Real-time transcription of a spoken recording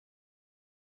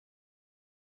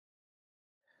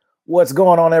What's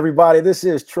going on, everybody? This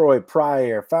is Troy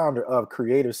Pryor, founder of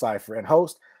Creative Cypher and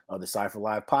host of the Cypher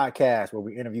Live podcast, where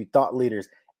we interview thought leaders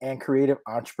and creative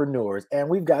entrepreneurs. And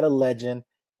we've got a legend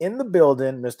in the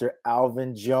building. Mr.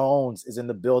 Alvin Jones is in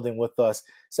the building with us,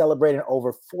 celebrating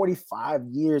over 45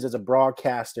 years as a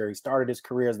broadcaster. He started his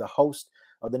career as the host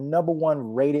of the number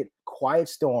one rated Quiet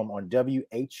Storm on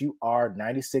WHUR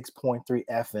 96.3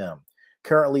 FM.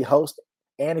 Currently host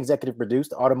and executive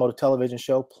produced the automotive television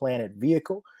show Planet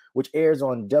Vehicle, which airs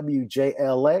on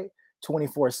WJLA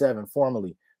 24/7,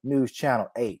 formerly News Channel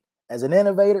 8. As an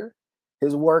innovator,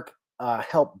 his work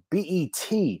helped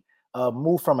BET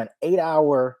move from an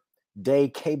 8-hour day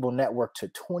cable network to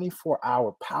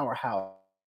 24-hour powerhouse,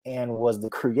 and was the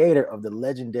creator of the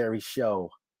legendary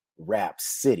show Rap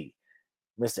City.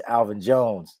 Mr. Alvin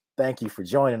Jones, thank you for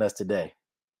joining us today.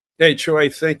 Hey, Troy,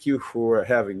 thank you for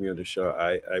having me on the show.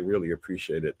 I really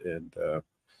appreciate it. And,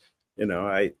 you know,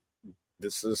 I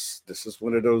this is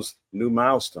one of those new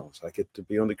milestones. I get to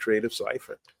be on the Creative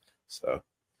Cipher. So,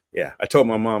 yeah, I told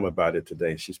my mom about it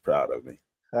today, and she's proud of me.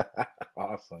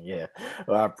 Awesome. Yeah.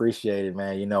 Well, I appreciate it,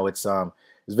 man. It's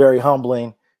very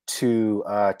humbling to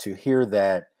hear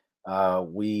that.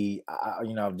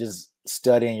 Just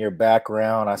studying your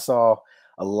background, I saw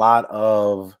a lot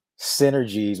of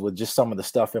synergies with just some of the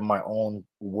stuff in my own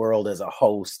world as a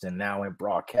host and now in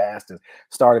broadcast, and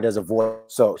started as a voice.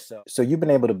 So you've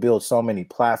been able to build so many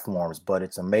platforms, but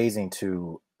it's amazing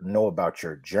to know about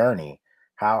your journey.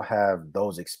 How have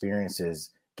those experiences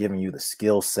given you the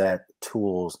skill set,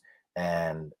 tools,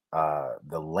 and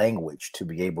the language to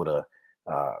be able to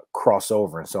cross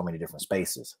over in so many different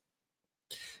spaces?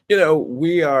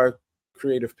 We are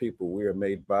creative people. We are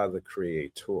made by the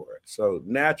creator. So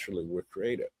naturally, we're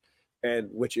creative.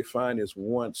 And what you find is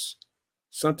once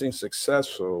something's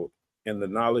successful in the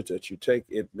knowledge that you take,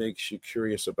 it makes you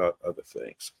curious about other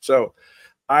things. So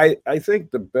I think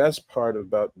the best part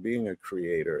about being a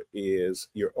creator is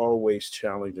you're always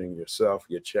challenging yourself,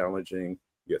 you're challenging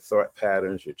your thought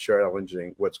patterns, you're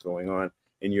challenging what's going on,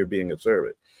 and you're being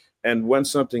observant. And when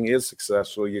something is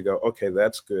successful, you go, okay,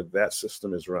 that's good. That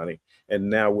system is running. And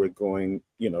now we're going,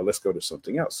 let's go to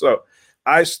something else. So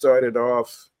I started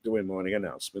off doing morning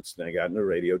announcements. Then I got in the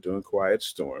radio doing Quiet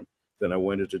Storm. Then I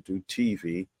wanted to do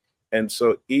TV. And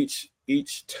so each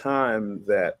time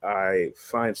that I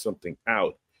find something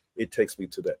out, it takes me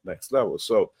to that next level.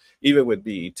 So even with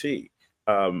BET,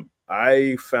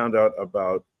 I found out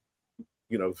about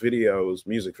videos,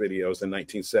 music videos in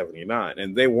 1979,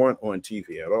 and they weren't on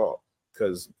TV at all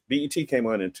because BET came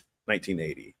on in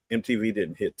 1980. MTV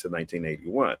didn't hit to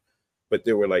 1981, but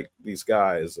there were like these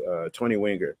guys, Tony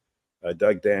Winger,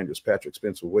 Doug Daniels, Patrick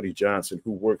Spencer, Woody Johnson,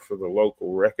 who worked for the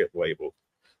local record label,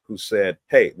 who said,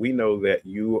 hey, we know that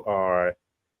you are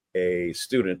a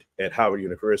student at Howard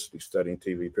University studying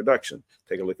TV production.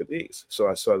 Take a look at these. So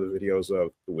I saw the videos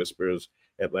of The Whispers,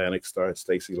 Atlantic Star,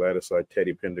 Stacey Lattisaw,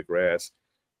 Teddy Pendergrass,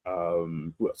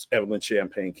 who else? Evelyn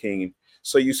Champagne King.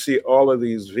 So you see all of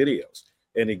these videos,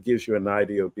 and it gives you an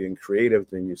idea of being creative.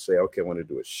 Then you say, okay, I want to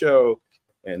do a show.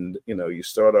 And, you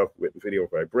start off with video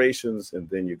vibrations, and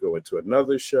then you go into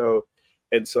another show.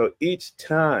 And so each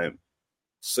time,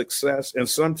 success and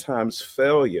sometimes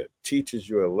failure teaches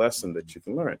you a lesson that you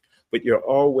can learn. But you're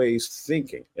always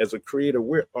thinking. As a creator,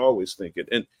 we're always thinking.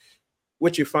 And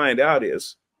what you find out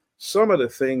is some of the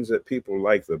things that people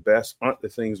like the best aren't the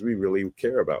things we really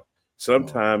care about.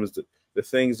 Sometimes the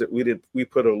things that we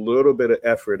put a little bit of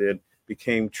effort in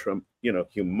became,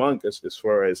 humongous as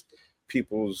far as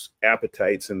people's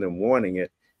appetites and them wanting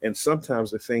it. And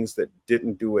sometimes the things that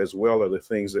didn't do as well are the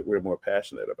things that we're more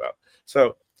passionate about.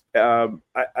 So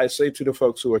I say to the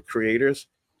folks who are creators,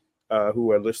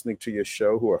 who are listening to your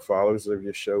show, who are followers of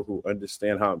your show, who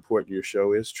understand how important your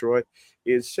show is, Troy,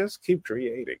 is just keep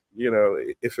creating.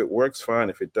 If it works, fine.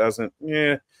 If it doesn't,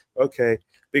 yeah, okay.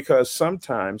 Because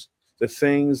sometimes the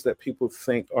things that people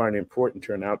think aren't important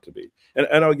turn out to be. And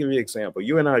I'll give you an example.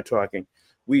 You and I are talking,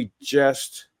 we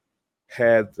just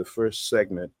had the first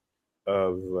segment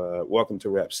of Welcome to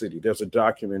Rap City. There's a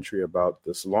documentary about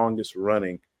this longest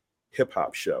running hip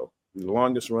hop show, the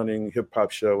longest running hip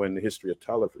hop show in the history of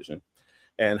television,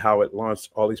 and how it launched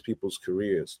all these people's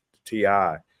careers,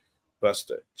 T.I.,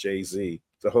 Busta, Jay-Z,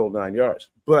 the whole 9 yards.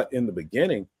 But in the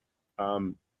beginning,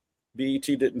 BET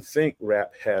didn't think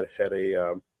rap had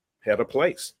a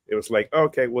place. It was like,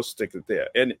 okay, we'll stick it there.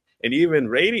 And even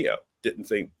radio didn't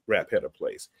think rap had a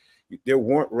place. There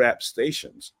weren't rap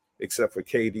stations except for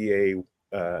KDA,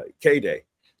 K-Day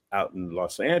out in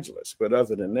Los Angeles. But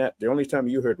other than that, the only time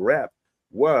you heard rap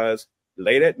was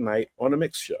late at night on a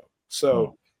mix show.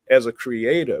 So as a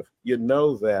creative, you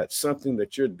know that something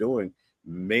that you're doing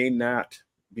may not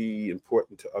be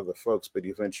important to other folks, but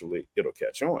eventually it'll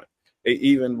catch on.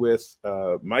 Even with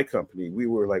my company, we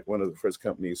were like one of the first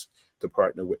companies to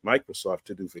partner with Microsoft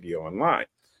to do video online.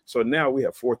 So now we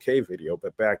have 4K video,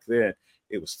 but back then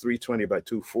it was 320 by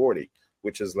 240,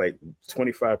 which is like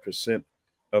 25%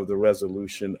 of the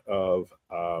resolution of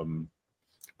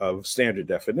standard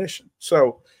definition.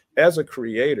 So as a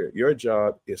creator, your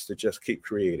job is to just keep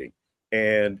creating.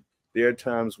 And there are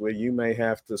times where you may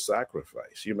have to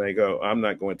sacrifice. You may go, I'm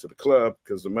not going to the club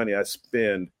because the money I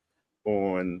spend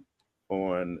on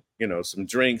some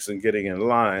drinks and getting in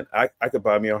line, I could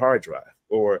buy me a hard drive,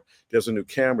 or there's a new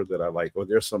camera that I like, or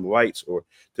there's some lights, or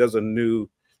there's a new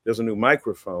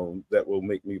microphone that will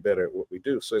make me better at what we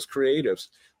do. So as creatives,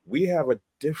 we have a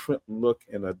different look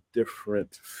and a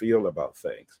different feel about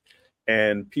things.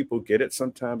 And people get it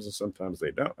sometimes and sometimes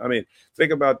they don't. I mean,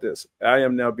 think about this. I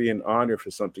am now being honored for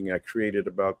something I created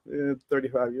about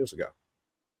 35 years ago.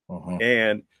 Uh-huh.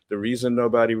 And the reason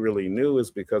nobody really knew is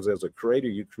because as a creator,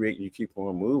 you create and you keep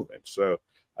on moving. So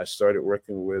I started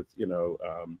working with,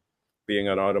 being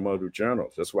an automotive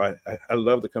journalist. That's why I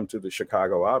love to come to the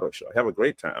Chicago Auto Show. I have a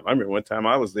great time. I remember one time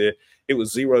I was there, it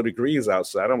was 0 degrees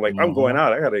outside. I'm like, I'm going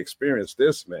out. I got to experience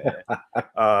this, man.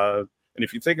 And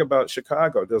if you think about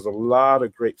Chicago, there's a lot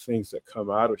of great things that come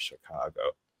out of Chicago.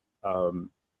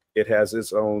 It has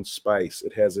its own spice.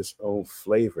 It has its own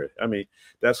flavor. I mean,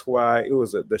 that's why it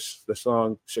was the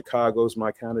song "Chicago's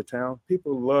My Kind of Town."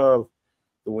 People love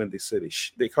the Windy City.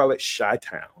 They call it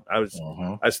Chi-Town.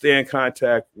 I stay in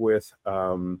contact with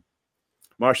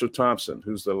Marshall Thompson,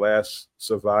 who's the last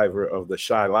survivor of the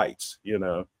Chi Lights.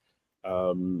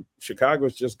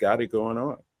 Chicago's just got it going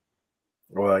on.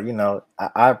 Well,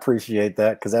 I appreciate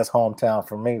that because that's hometown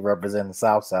for me, representing the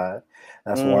South Side.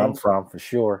 That's where I'm from for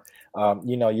sure.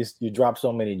 You drop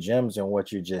so many gems in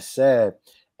what you just said,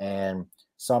 and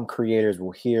some creators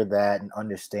will hear that and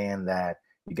understand that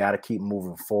you got to keep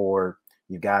moving forward.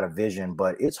 You got a vision,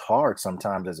 but it's hard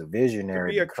sometimes as a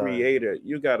visionary. To be a creator,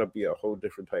 you got to be a whole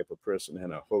different type of person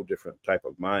and a whole different type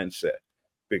of mindset,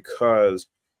 because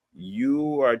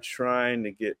you are trying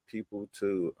to get people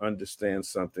to understand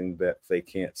something that they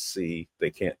can't see,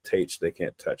 they can't taste, they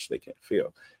can't touch, they can't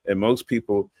feel. And most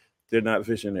people, they're not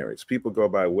visionaries. People go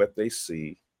by what they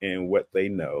see and what they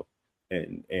know.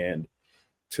 And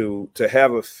to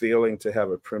have a feeling, to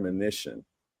have a premonition.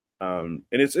 And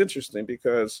it's interesting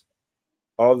because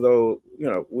although,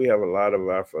 we have a lot of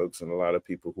our folks and a lot of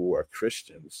people who are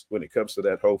Christians, when it comes to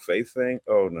that whole faith thing,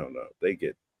 oh no,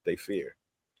 they fear.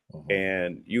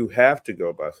 And you have to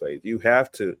go by faith. You have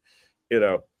to,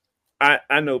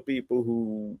 I know people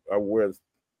who are worth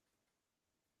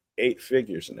 8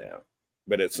 figures now,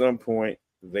 but at some point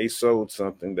they sold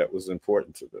something that was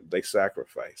important to them. They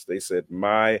sacrificed. They said,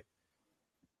 my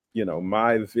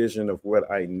vision of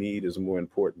what I need is more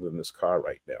important than this car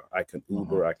right now. I can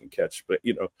Uber, I can catch, but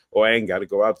or I ain't got to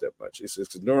go out that much. He says,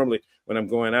 normally when I'm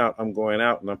going out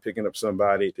and I'm picking up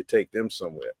somebody to take them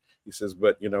somewhere. He says,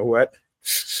 but you know what?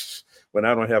 When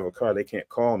I don't have a car, they can't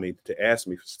call me to ask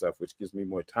me for stuff, which gives me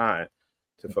more time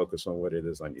to focus on what it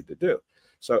is I need to do.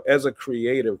 So as a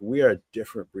creative, we are a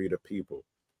different breed of people.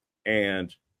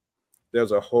 And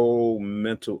there's a whole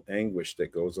mental anguish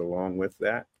that goes along with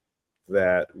that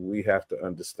we have to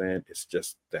understand.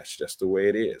 That's just the way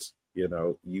it is.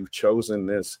 You've chosen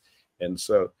this. And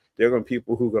so there are going to be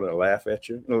people who are going to laugh at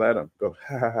you and let them go,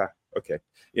 ha, ha, ha. Okay.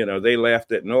 They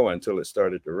laughed at Noah until it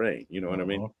started to rain. You know what I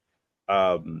mean?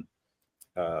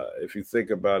 If you think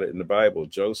about it in the Bible,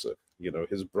 Joseph,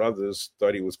 his brothers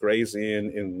thought he was crazy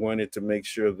and wanted to make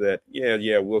sure that,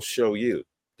 yeah, we'll show you.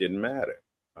 Didn't matter.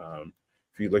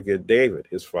 If you look at David,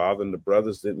 his father and the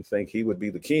brothers didn't think he would be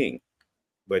the king,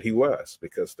 but he was,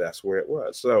 because that's where it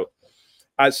was. So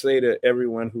I say to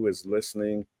everyone who is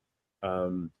listening,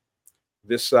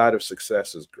 this side of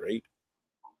success is great.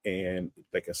 And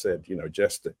like I said,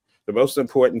 just the most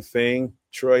important thing,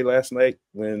 Troy, last night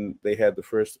when they had the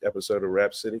first episode of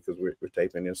Rap City, because we're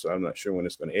taping this, so I'm not sure when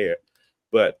it's going to air.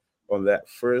 But on that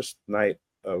first night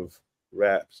of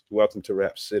Welcome to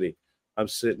Rap City, I'm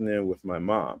sitting there with my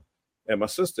mom. And my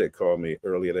sister had called me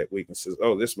earlier that week and says,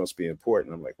 oh, this must be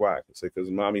important. I'm like, why? I said,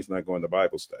 because mommy's not going to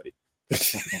Bible study.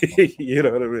 You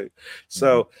know what I mean?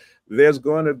 So there's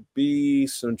going to be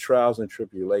some trials and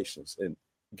tribulations. And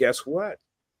guess what?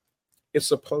 It's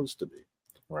supposed to be.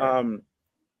 Right.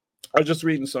 I was just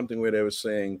reading something where they were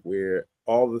saying where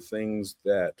all the things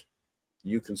that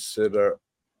you consider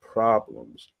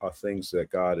problems are things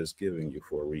that God is giving you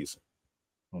for a reason.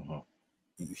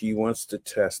 He wants to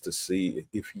test to see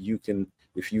if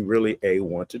you really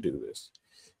want to do this.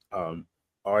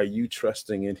 Are you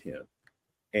trusting in him?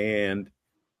 And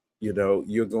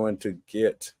you're going to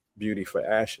get beauty for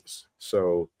ashes.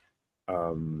 So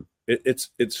it's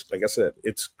like I said,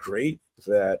 it's great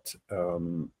that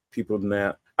people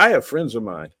now. I have friends of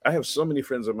mine. I have so many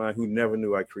friends of mine who never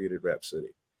knew I created Rap City,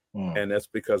 Mm. and that's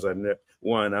because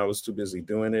one, I was too busy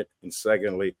doing it, and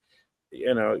secondly,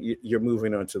 you're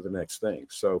moving on to the next thing.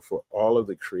 So for all of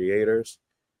the creators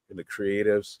and the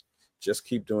creatives, just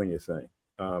keep doing your thing.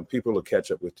 People will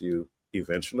catch up with you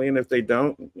eventually, and if they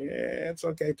don't, yeah, it's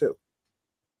okay too.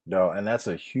 No, and that's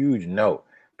a huge note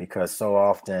because so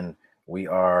often we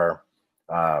are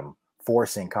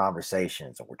forcing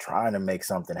conversations and we're trying to make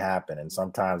something happen. And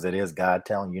sometimes it is God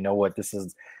telling you know what, this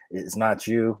is, it's not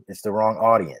you, it's the wrong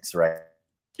audience, right?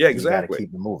 Yeah, You got to exactly.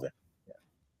 keep it moving.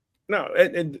 No,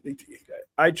 and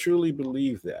I truly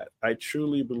believe that. I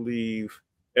truly believe,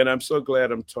 and I'm so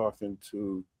glad I'm talking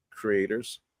to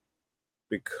creators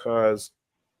because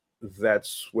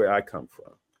that's where I come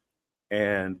from.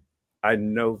 And I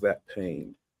know that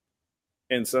pain.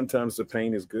 And sometimes the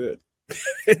pain is good.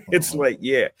 It's Hmm. like,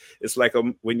 yeah, it's like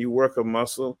when you work a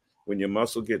muscle, when your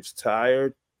muscle gets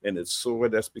tired and it's sore,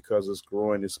 that's because it's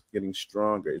growing, it's getting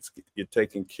stronger. You're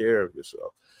taking care of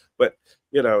yourself. But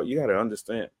you got to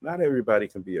understand, not everybody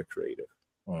can be a creative.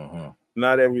 Hmm.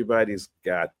 Not everybody's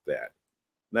got that.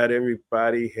 Not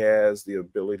everybody has the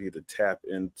ability to tap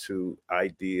into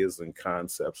ideas and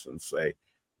concepts and say,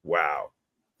 wow,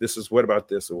 this is what about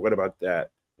this or what about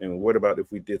that? And what about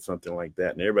if we did something like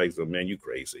that? And everybody's like, man, you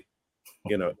crazy.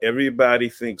 Everybody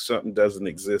thinks something doesn't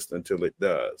exist until it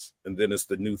does. And then it's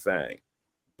the new thing.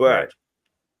 Right. But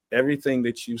everything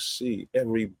that you see,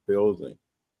 every building,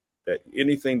 that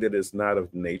anything that is not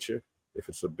of nature, if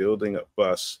it's a building, a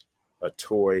bus, a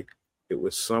toy, it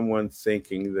was someone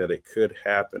thinking that it could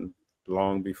happen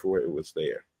long before it was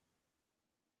there.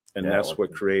 And Yeah. that's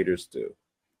what creators do.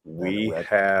 And We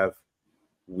have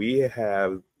we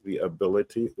have the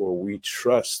ability, or we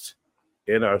trust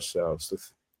in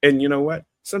ourselves and you know what?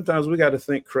 Sometimes we got to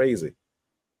think crazy.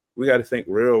 We got to think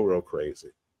real crazy.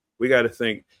 We got to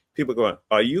think people going,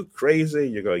 are you crazy?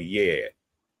 You go, yeah,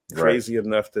 right. crazy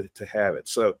enough to have it.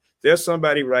 So there's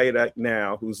somebody right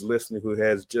now who's listening who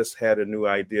has just had a new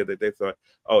idea that they thought,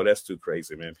 oh, that's too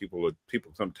crazy, man. People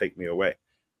come take me away.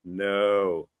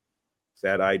 No,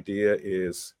 that idea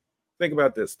is, think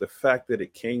about this. The fact that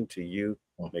it came to you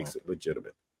Hmm. makes it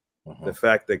legitimate. The Hmm.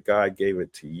 fact that God gave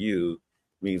it to you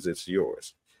means it's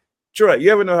yours. Troy,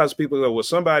 you ever know how people go, well,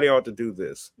 somebody ought to do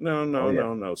this? No, Oh no, yeah.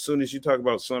 no, no. As soon as you talk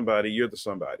about somebody, you're the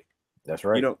somebody. That's You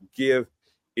right. don't give,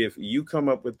 if you come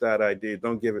up with that idea,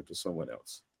 don't give it to someone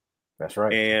else. That's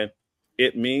right. And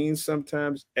it means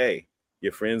sometimes, hey,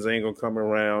 your friends ain't gonna come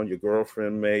around, your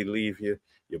girlfriend may leave you,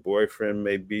 your boyfriend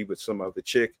may be with some other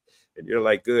chick, and you're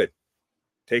like, good,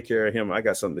 take care of him. I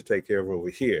got something to take care of over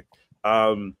here.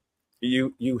 Um,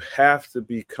 you have to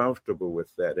be comfortable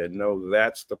with that and know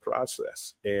that's the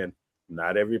process. And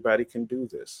not everybody can do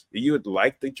this. You would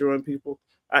like to join people.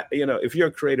 If you're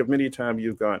a creative, many times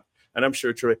you've gone, and I'm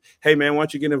sure Troy, hey man, why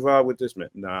don't you get involved with this, man?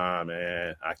 Nah,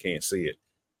 man, I can't see it,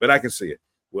 but I can see it.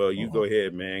 Well, you Hmm. go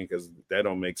ahead, man, because that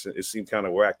don't make sense. It seemed kind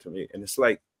of whack to me. And it's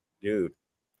like, dude,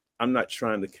 I'm not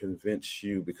trying to convince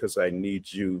you because I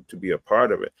need you to be a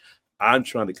part of it. I'm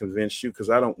trying to convince you because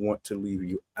I don't want to leave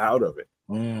you out of it.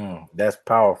 That's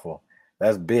powerful.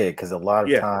 That's big because a lot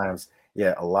of Yeah, times,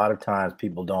 yeah, a lot of times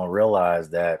people don't realize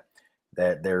that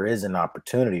there is an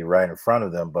opportunity right in front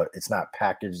of them, but it's not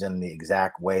packaged in the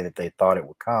exact way that they thought it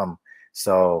would come.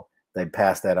 So they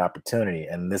pass that opportunity.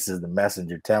 And this is the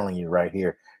messenger telling you right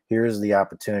here. Here's the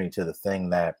opportunity to the thing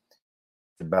that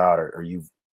about or you've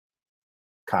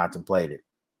contemplated.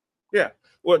 yeah.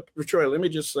 Well, Troy, let me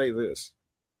just say this.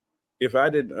 If I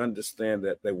didn't understand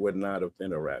that, there would not have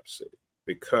been a rap city.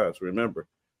 Because remember,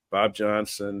 Bob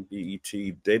Johnson, BET,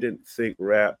 they didn't think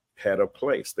rap had a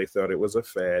place. They thought it was a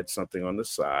fad, something on the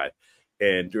side.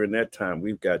 And during that time,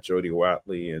 we've got Jody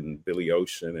Watley and Billy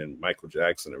Ocean and Michael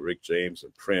Jackson and Rick James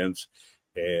and Prince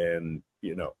and,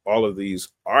 all of these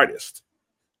artists.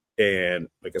 And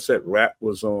like I said, rap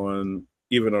was on,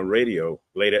 even on radio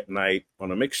late at night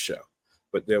on a mix show.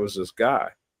 But there was this guy,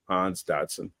 Hans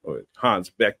Dotson, or Hans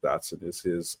Beck Dotson is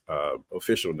his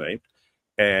official name.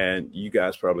 And you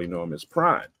guys probably know him as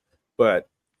Prime. But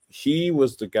he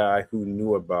was the guy who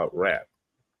knew about rap.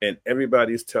 And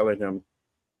everybody's telling him,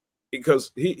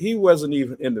 because he wasn't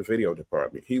even in the video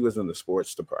department, he was in the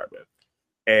sports department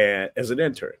and as an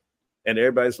intern. And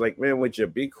everybody's like, man, would you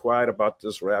be quiet about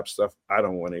this rap stuff? I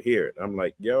don't want to hear it. I'm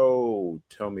like, yo,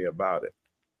 tell me about it.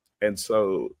 And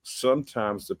so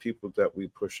sometimes the people that we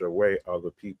push away are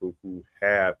the people who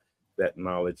have that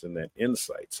knowledge and that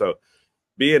insight. So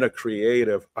being a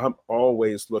creative, I'm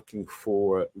always looking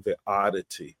for the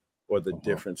oddity or the Uh-huh.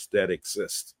 difference that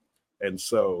exists. And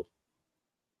so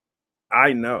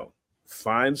I know,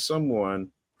 find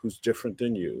someone who's different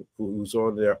than you, who's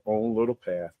on their own little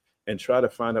path, and try to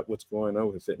find out what's going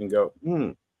on with it and go,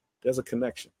 there's a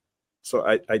connection. So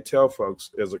I tell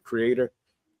folks as a creator,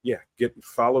 yeah,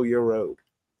 follow your road.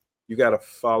 You got to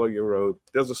follow your road.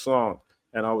 There's a song,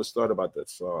 and I always thought about that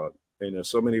song. And there's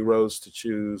so many roads to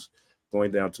choose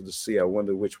going down to the sea. I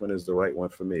wonder which one is the right one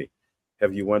for me.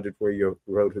 Have you wondered where your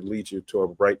road would lead you to a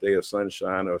bright day of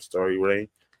sunshine or a starry rain?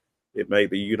 It may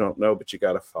be you don't know, but you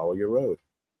got to follow your road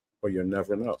or you'll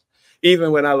never know.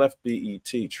 Even when I left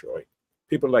BET, Troy,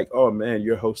 people are like, oh man,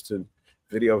 you're hosting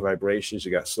Video Vibrations.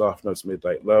 You got Soft Notes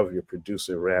Midnight Love. You're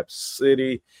producing Rap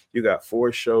City. You got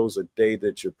 4 shows a day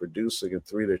that you're producing and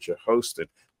 3 that you're hosting.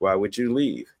 Why would you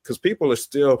leave? Because people are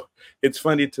still, it's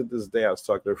funny to this day. I was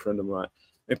talking to a friend of mine,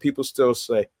 and people still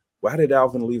say, why did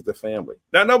Alvin leave the family?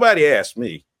 Now, nobody asked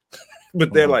me,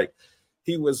 but they're Uh-huh. like,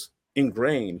 he was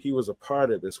ingrained. He was a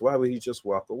part of this. Why would he just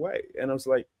walk away? And I was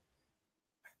like,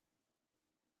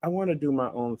 I want to do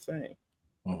my own thing.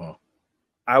 Uh-huh.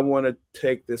 I want to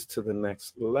take this to the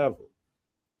next level.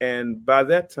 And by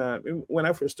that time, when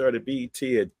I first started, BET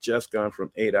had just gone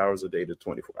from 8 hours a day to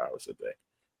 24 hours a day.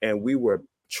 And we were,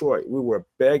 Troy, we were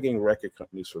begging record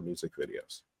companies for music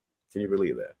videos. Can you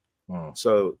believe that? Uh-huh.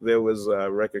 So there was a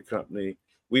record company.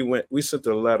 We sent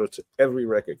a letter to every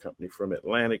record company from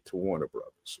Atlantic to Warner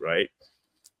Brothers, right?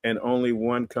 And only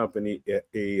one company,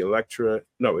 Electra,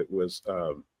 no, it was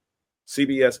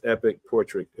CBS Epic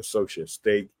Portrait Associates.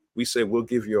 We said we'll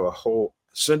give you a whole,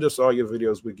 send us all your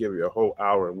videos. We give you a whole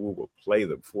hour and we will play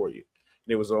them for you. And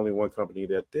there was only one company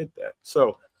that did that.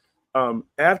 So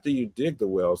after you dig the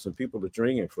wells and people are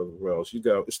drinking for the wells, you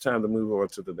go, it's time to move on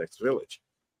to the next village,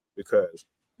 because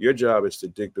your job is to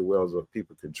dig the wells where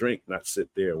people can drink, not sit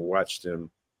there and watch them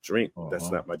drink. That's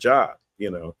Uh-huh. not my job.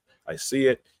 I see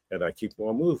it and I keep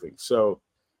on moving. So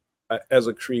as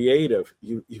a creative,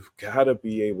 you've got to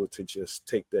be able to just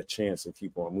take that chance and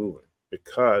keep on moving,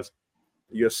 because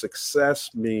your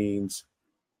success means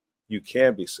you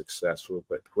can be successful,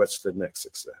 but what's the next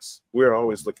success? We're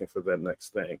always looking for that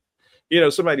next thing.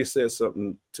 Somebody said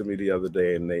something to me the other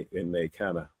day, and they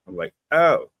kind of, I'm like,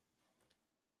 oh.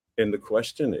 And the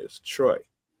question is, Troy,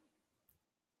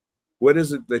 what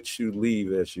is it that you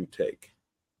leave as you take?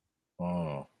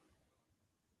 Uh-huh.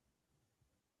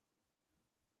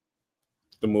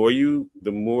 The more you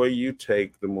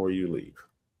take, the more you leave.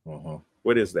 Uh-huh.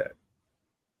 What is that?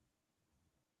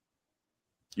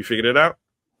 You figured it out?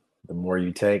 The more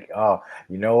you take, oh,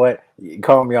 you know what? You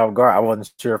caught me off guard. I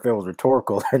wasn't sure if it was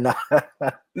rhetorical or not.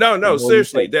 No, The no, more you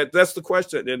seriously. take, That's the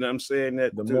question. And I'm saying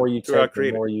that the to, more you to our take, the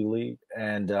creative. more you leave.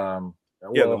 And Yeah,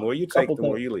 the well, more you a take, couple the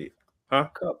more things, you leave. Huh?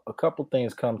 a couple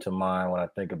things come to mind when I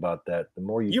think about that. The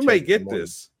more you You may take, the get more you.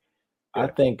 this. I Yeah.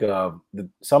 think of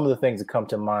some of the things that come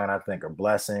to mind. I think are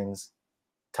blessings,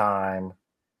 time.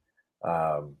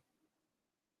 Um,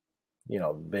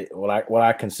 what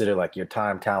I consider like your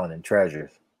time, talent, and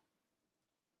treasures.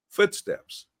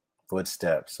 Footsteps.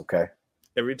 Footsteps. Okay.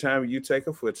 Every time you take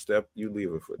a footstep, you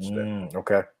leave a footstep.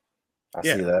 Okay. I see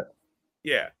Yeah. that.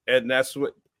 Yeah. And that's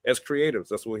what, as creatives,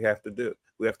 that's what we have to do.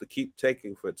 We have to keep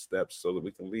taking footsteps so that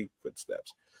we can leave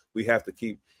footsteps. We have to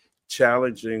keep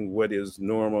challenging what is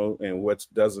normal and what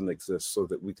doesn't exist so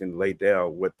that we can lay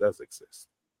down what does exist.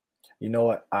 You know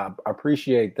what? I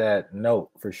appreciate that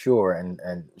note for sure, and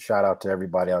shout out to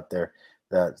everybody out there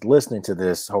that's listening to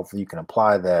this. Hopefully, you can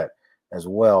apply that as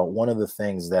well. One of the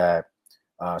things that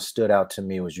stood out to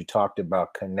me was you talked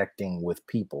about connecting with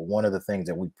people. One of the things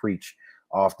that we preach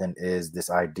often is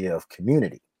this idea of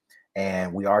community,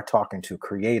 and we are talking to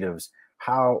creatives.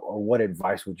 How or what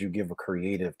advice would you give a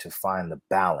creative to find the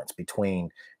balance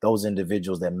between those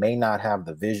individuals that may not have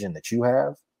the vision that you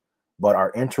have, but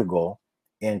are integral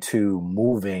into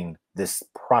moving this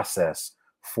process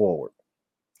forward?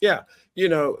 Yeah,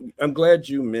 I'm glad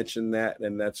you mentioned that,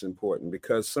 and that's important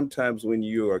because sometimes when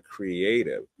you are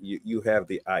creative, you have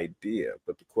the idea,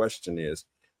 but the question is,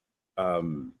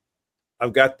 um,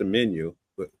 I've got the menu,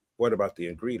 but what about the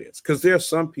ingredients? Because there are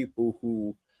some people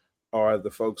who are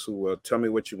the folks who will tell me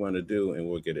what you want to do and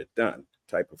we'll get it done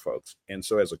type of folks. And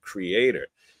so as a creator,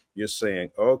 you're saying,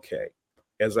 okay,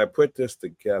 as I put this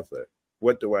together,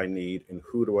 what do I need and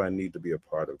who do I need to be a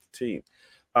part of the team?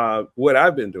 What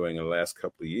I've been doing in the last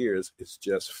couple of years is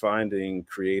just finding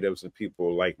creatives and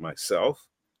people like myself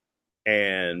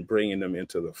and bringing them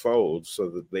into the fold so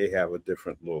that they have a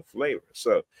different little flavor.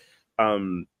 So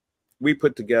um, we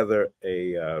put together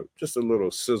a just a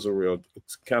little sizzle reel.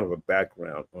 It's kind of a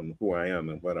background on who I am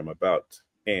and what I'm about.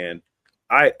 And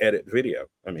I edit video.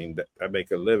 I mean, I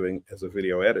make a living as a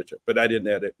video editor, but I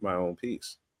didn't edit my own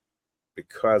piece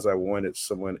because I wanted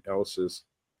someone else's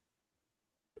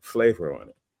flavor on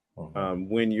it.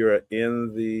 When you're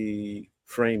in the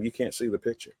frame, you can't see the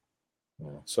picture.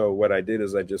 So what I did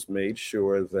is I just made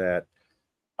sure that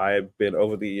I've been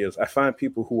over the years, I find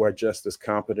people who are just as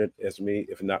competent as me,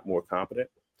 if not more competent,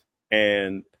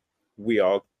 and we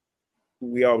all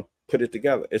put it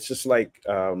together. It's just like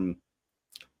when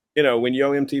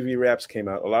Yo MTV Raps came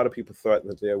out, a lot of people thought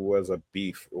that there was a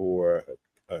beef or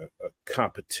a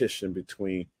competition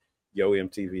between Yo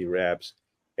MTV Raps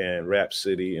and Rap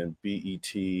City and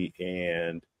BET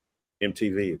and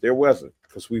MTV. There wasn't,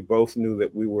 because we both knew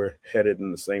that we were headed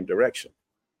in the same direction.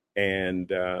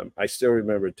 And I still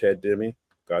remember Ted Demme,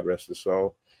 God rest his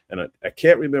soul. And I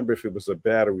can't remember if it was a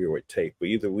battery or a tape, but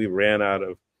either we ran out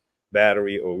of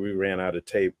battery or we ran out of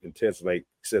tape. And Ted's like,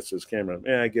 says to his camera,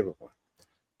 man, I give it one.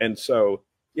 And so,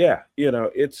 yeah,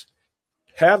 it's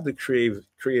have the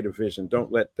creative vision.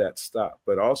 Don't let that stop,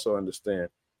 but also understand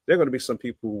there are going to be some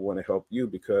people who want to help you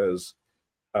because,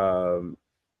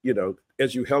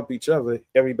 as you help each other,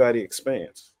 everybody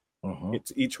expands.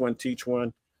 It's each one teach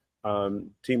one.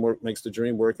 Teamwork makes the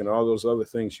dream work, and all those other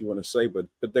things you want to say, but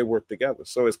they work together.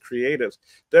 So as creatives,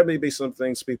 there may be some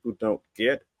things people don't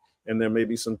get, and there may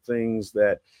be some things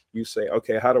that you say,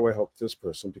 okay, how do I help this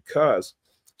person? Because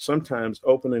sometimes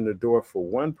opening the door for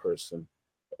one person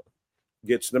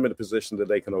gets them in a position that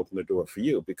they can open the door for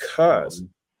you. Because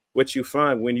what you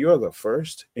find when you're the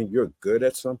first and you're good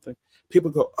at something,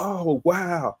 people go, oh,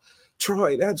 wow,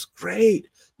 Troy, that's great.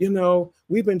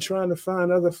 We've been trying to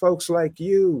find other folks like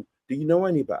you. Do you know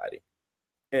anybody?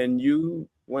 And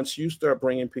once you start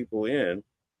bringing people in,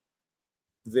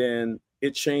 then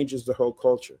it changes the whole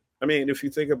culture. I mean, if you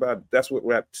think about it, that's what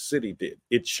Rap City did.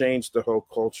 It changed the whole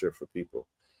culture for people.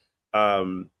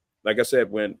 Like I said,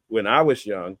 when I was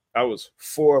young, I was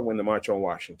 4 when the March on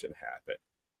Washington happened.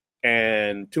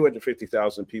 And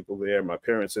 250,000 people there. My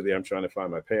parents are there. I'm trying to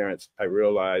find my parents. I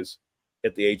realized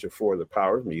at the age of 4 the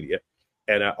power of media.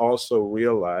 And I also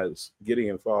realized getting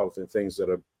involved in things that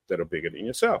are bigger than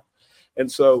yourself.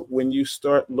 And so when you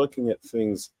start looking at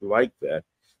things like that,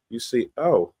 you see,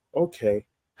 oh, okay,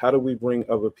 how do we bring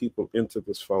other people into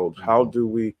this fold? How do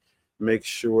we make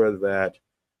sure that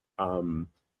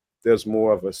there's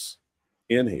more of us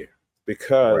in here?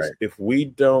 Because if we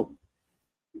don't,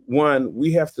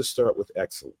 we have to start with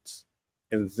excellence.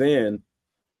 And then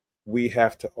we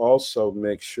have to also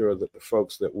make sure that the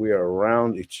folks that we are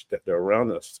around that are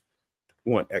around us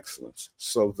want excellence,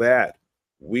 so that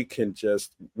we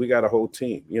got a whole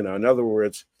team. In other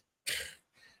words,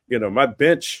 my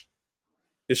bench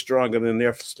is stronger than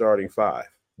their starting 5.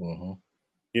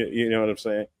 You know what I'm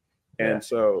saying? And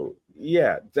so,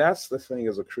 yeah, that's the thing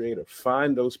as a creator.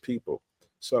 Find those people.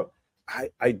 So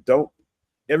I don't,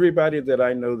 everybody that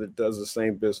I know that does the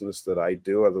same business that I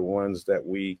do are the ones that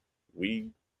we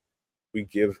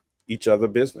give each other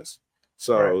business.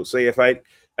 So say if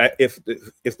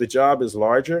if the job is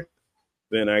larger,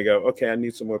 then I go, okay, I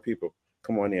need some more people.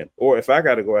 Come on in. Or if I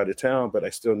got to go out of town, but I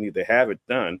still need to have it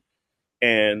done.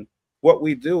 And what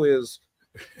we do is,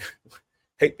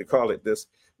 hate to call it this,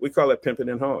 we call it pimping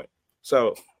and hoeing.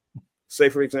 So say,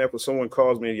 for example, someone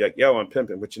calls me like, yo, I'm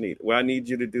pimping, what you need? Well, I need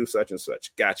you to do such and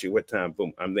such. Got you. What time?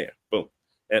 Boom, I'm there. Boom.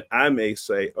 And I may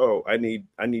say, oh, I need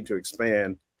to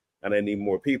expand and I need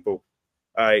more people.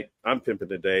 All right, I'm pimping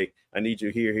today. I need you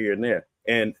here, here, and there.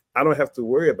 And I don't have to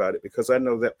worry about it because I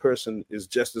know that person is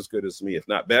just as good as me, if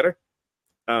not better.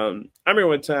 I remember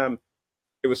one time,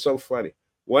 it was so funny.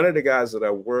 One of the guys that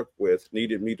I worked with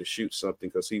needed me to shoot something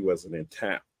because he wasn't in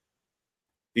town.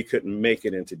 He couldn't make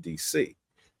it into DC,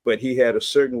 but he had a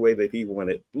certain way that he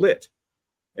wanted lit.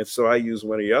 And so I used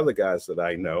one of the other guys that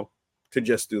I know to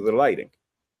just do the lighting.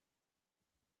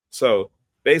 So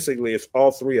basically, it's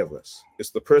all 3 of us.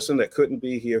 It's the person that couldn't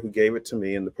be here who gave it to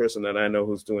me, and the person that I know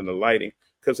who's doing the lighting,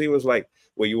 because he was like,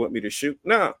 well, you want me to shoot?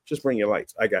 No, just bring your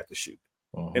lights. I got to shoot.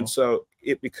 And so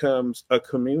it becomes a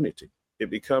community. It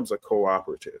becomes a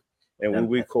cooperative. And when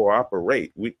we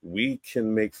cooperate, we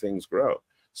can make things grow.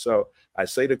 So I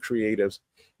say to creatives,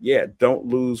 yeah, don't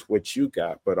lose what you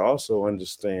got, but also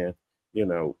understand,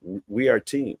 we are a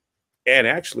team. And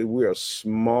actually, we're a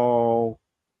small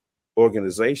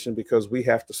organization because we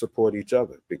have to support each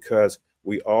other, because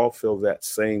we all feel that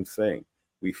same thing.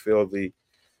 We feel the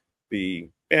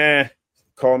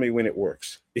call me when it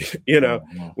works.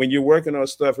 When you're working on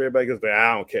stuff, everybody goes,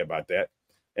 I don't care about that.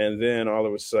 And then all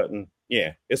of a sudden,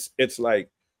 it's like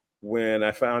when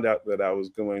I found out that I was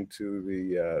going to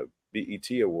the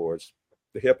BET Awards,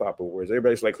 the Hip Hop Awards,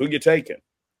 everybody's like, who you taking?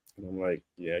 And I'm like,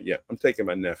 yeah, I'm taking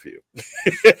my nephew.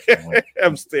 Mhm.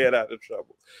 I'm staying out of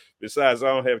trouble. Besides, I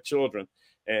don't have children,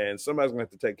 and somebody's gonna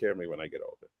have to take care of me when I get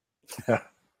older.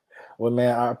 Well,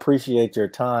 man, I appreciate your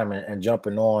time and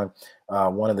jumping on.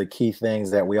 One of the key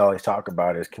things that we always talk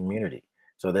about is community.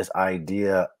 So this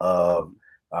idea of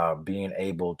being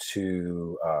able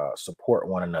to support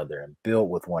one another and build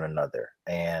with one another,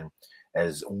 and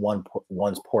as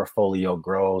one's portfolio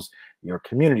grows, your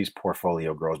community's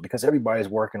portfolio grows because everybody's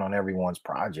working on everyone's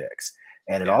projects,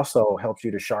 and it Yeah. also helps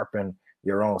you to sharpen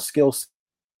your own skills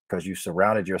because you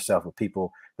surrounded yourself with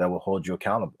people that will hold you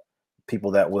accountable,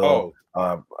 people that will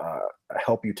Oh,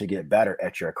 help you to get better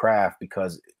at your craft.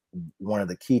 Because one of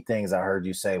the key things I heard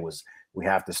you say was we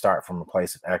have to start from a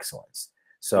place of excellence.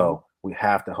 mhm. So we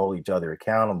have to hold each other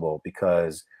accountable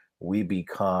because we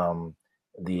become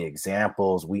the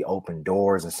examples, we open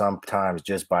doors, and sometimes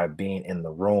just by being in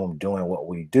the room doing what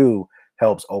we do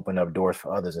helps open up doors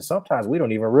for others. And sometimes we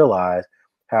don't even realize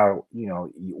how,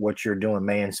 what you're doing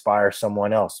may inspire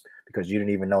someone else because you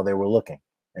didn't even know they were looking.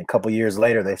 And a couple years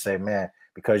later, they say, "Man,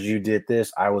 because you did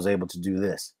this, I was able to do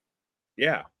this."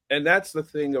 Yeah, and that's the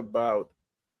thing about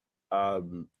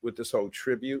with this whole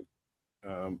tribute.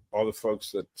 All the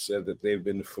folks that said that they've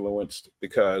been influenced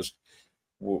because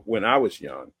when I was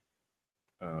young,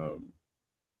 um,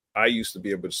 I used to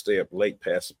be able to stay up late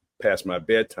past my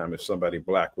bedtime if somebody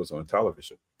black was on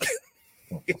television.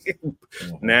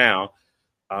 Mhm. Now,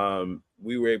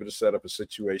 we were able to set up a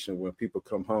situation when people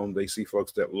come home, they see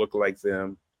folks that look like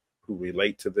them, who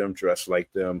relate to them, dress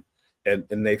like them, and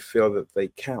they feel that they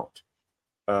count.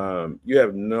 You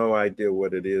have no idea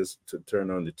what it is to turn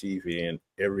on the TV and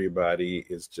everybody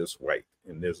is just white.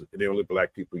 And there's the only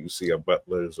black people you see are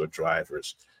butlers or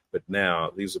drivers. But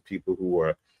now these are people who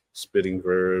are spitting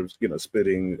verbs,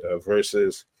 spitting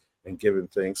verses and giving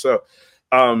things. So,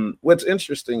 what's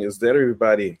interesting is that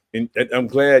everybody, and I'm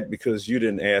glad because you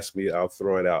didn't ask me, I'll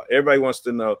throw it out. Everybody wants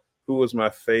to know who was my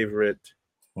favorite,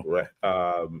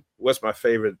 what's my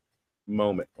favorite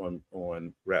moment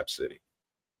on Rap City.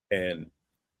 And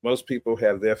most people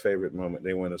have their favorite moment.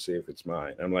 They want to see if it's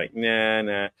mine. I'm like,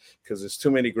 nah, because there's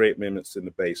too many great moments in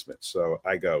the basement. So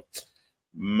I go,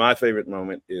 my favorite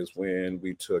moment is when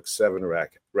we took 7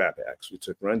 rap acts. We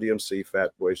took Run DMC,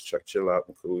 Fat Boys, Chuck Chill Out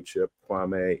and Cool Chip,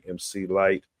 Kwame, MC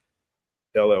Light,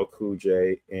 LL Cool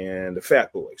J, and the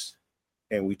Fat Boys.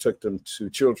 And we took them to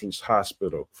Children's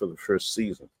Hospital for the first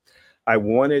season. I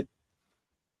wanted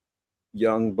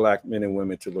young black men and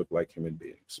women to look like human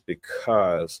beings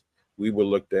because we were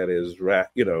looked at as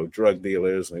drug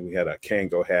dealers, and we had our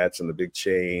Kango hats and the big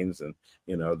chains, and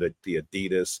the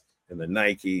Adidas and the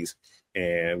Nikes,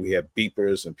 and we had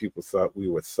beepers, and people thought we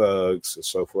were thugs and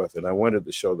so forth. And I wanted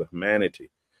to show the humanity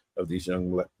of these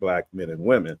young black men and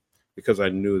women because I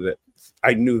knew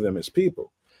them as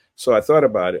people. So I thought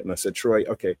about it and I said, Troy,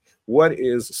 okay, what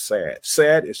is sad?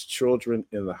 Sad is children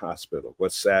in the hospital.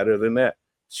 What's sadder than that?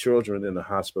 Children in the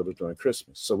hospital during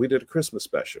Christmas. So we did a Christmas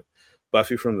special.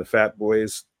 Buffy from the Fat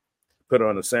Boys put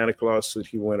on a Santa Claus suit.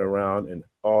 He went around, and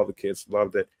all the kids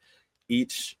loved it.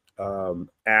 Each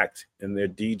act and their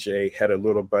DJ had a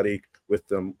little buddy with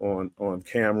them on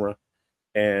camera,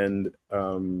 and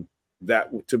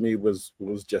that to me was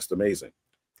just amazing.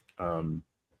 Um,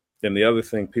 and the other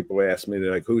thing people ask me,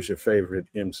 they're like, "Who's your favorite,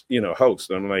 host?"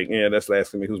 And I'm like, "Yeah, that's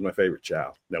asking me who's my favorite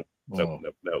child." No, no, Mm,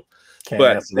 no, no. can't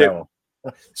But answer that one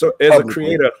so as a publicly.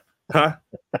 creator, huh?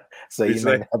 So You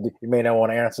say you may not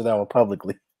want to answer that one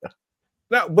publicly.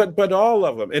 no, but all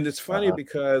of them, and it's funny Uh-huh.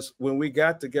 because when we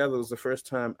got together, it was the first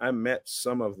time I met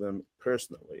some of them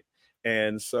personally,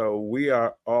 and so we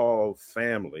are all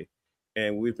family,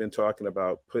 and we've been talking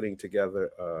about putting together,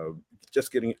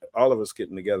 just getting all of us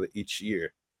getting together each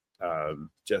year,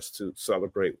 just to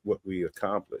celebrate what we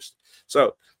accomplished.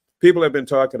 So people have been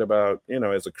talking about,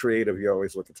 as a creative, you're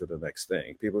always looking to the next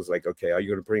thing. People's like, okay, are you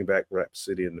going to bring back Rap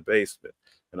City in the basement?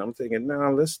 And I'm thinking,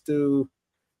 no, let's do.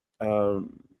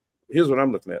 Um, Here's what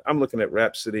I'm looking at. I'm looking at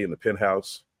Rap City in the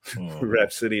penthouse, Mhm.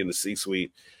 Rap City in the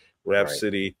C-suite, Rap Right.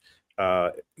 City,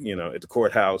 at the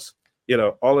courthouse.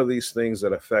 All of these things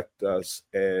that affect us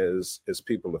as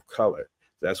people of color.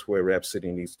 That's where Rap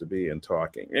City needs to be in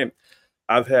talking. And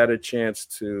I've had a chance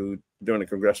to during the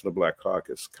Congressional Black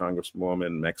Caucus.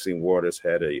 Congresswoman Maxine Waters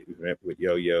had a event with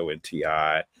Yo-Yo and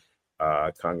Ti.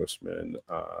 Congressman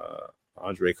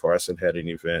Andre Carson had an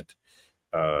event,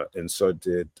 and so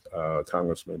did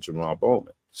Congressman Jamal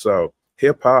Bowman. So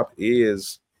hip hop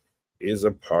is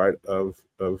a part of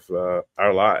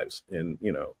our lives, and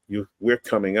we're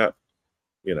coming up,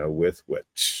 with what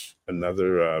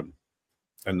another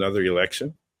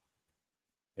election,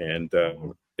 and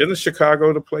Mhm. isn't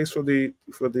Chicago the place for the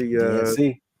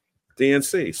DNC.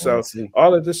 DNC. So DNC.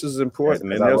 all of this is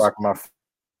important. As And I there's rock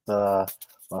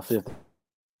my fifth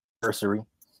anniversary.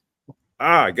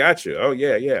 got you. Oh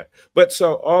yeah. But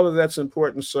so all of that's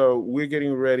important. So we're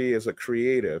getting ready as a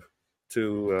creative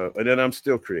to, and then I'm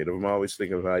still creative. I'm always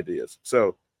thinking of ideas.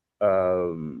 So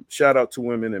shout out to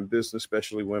women in business,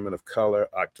 especially women of color.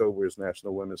 October is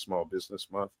National Women's Small Business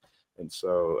Month, and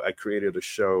so I created a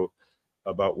show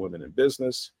about women in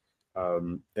business.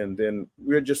 And then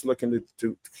we're just looking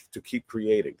to keep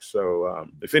creating. So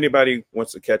if anybody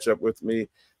wants to catch up with me,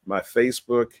 my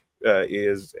Facebook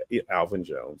is Alvin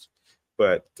Jones,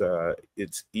 but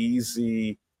it's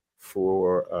easy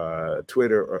for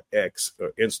Twitter or X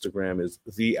or Instagram is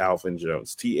the Alvin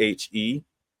Jones, THE,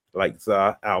 like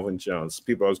the Alvin Jones.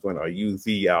 People are always going, "Are you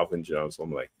the Alvin Jones?"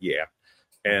 I'm like, yeah.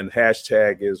 And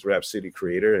hashtag is Rap City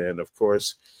Creator, and of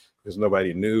course, because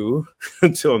nobody knew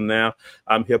until now,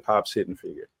 I'm hip hop's hidden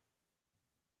figure.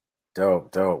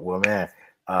 Dope. Well, man,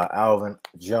 Alvin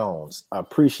Jones, I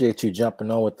appreciate you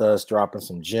jumping on with us, dropping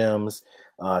some gems.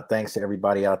 Thanks to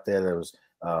everybody out there that was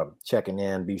checking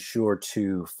in. Be sure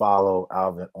to follow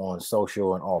Alvin on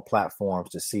social and all platforms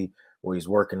to see what he's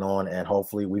working on. And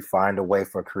hopefully we find a way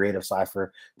for Creative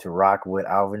Cypher to rock with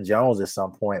Alvin Jones at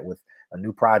some point with a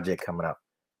new project coming up.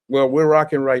 Well, we're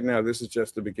rocking right now. This is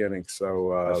just the beginning.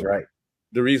 So That's right.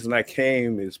 The reason I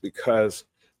came is because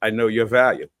I know your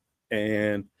value.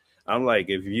 And I'm like,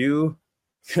 if you,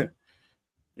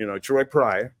 Troy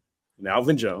Pryor and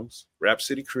Alvin Jones, Rap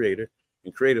City Creator,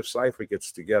 and Creative Cypher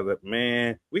gets together,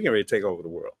 man, we can really take over the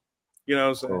world. You know what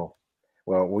I'm saying? Cool.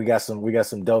 Well, we got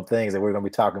some dope things that we're gonna be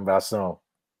talking about soon.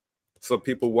 So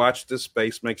people watch this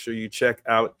space. Make sure you check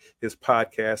out his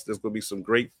podcast. There's gonna be some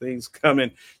great things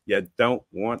coming. You don't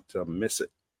want to miss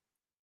it.